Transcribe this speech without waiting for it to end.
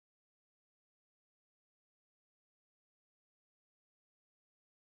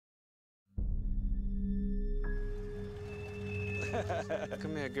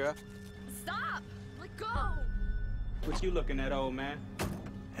Come here, girl. Stop! Let go! What you looking at, old man?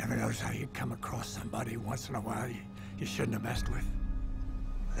 Ever notice how you come across somebody once in a while you shouldn't have messed with?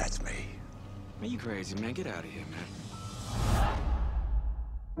 That's me. Man, you crazy, man. Get out of here, man.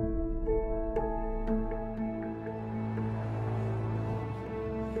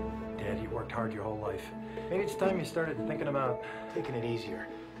 Dad, you worked hard your whole life. Maybe it's time you started thinking about taking it easier.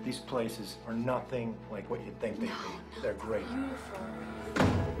 These places are nothing like what you'd think they'd be. They're great.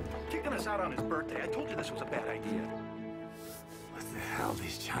 Kicking us out on his birthday. I told you this was a bad idea. What the hell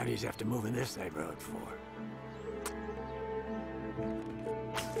these Chinese have to move in this neighborhood for?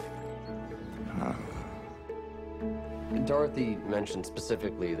 Dorothy mentioned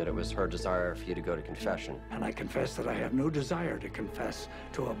specifically that it was her desire for you to go to confession. And I confess that I have no desire to confess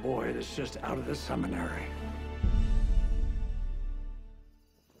to a boy that's just out of the seminary.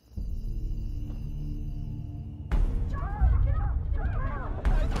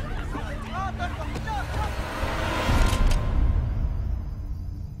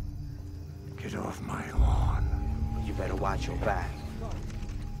 Get off my lawn. You better watch your back.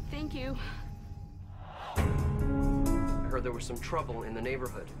 Thank you. I heard there was some trouble in the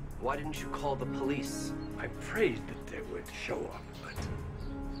neighborhood. Why didn't you call the police? I prayed that they would show up, but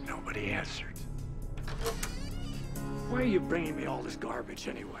nobody answered. Why are you bringing me all this garbage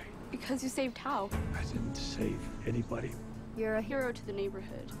anyway? Because you saved Tao. I didn't save anybody. You're a hero to the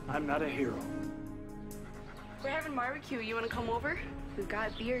neighborhood. I'm not a hero. We're having barbecue. You want to come over? We've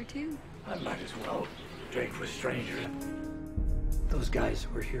got beer, too. I might as well drink with strangers. Those guys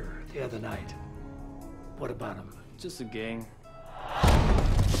were here the other night. What about them? Just a gang.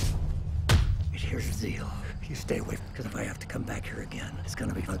 Here's the deal. You stay away, because if I have to come back here again, it's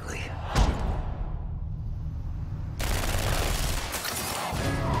gonna be ugly.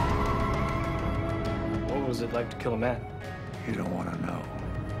 What was it like to kill a man? You don't want to know.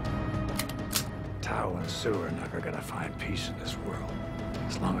 Tao and Sue are never gonna find peace in this world,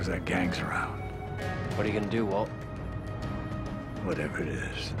 as long as that gang's around. What are you gonna do, Walt? Whatever it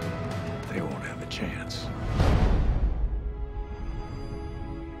is, they won't have a chance.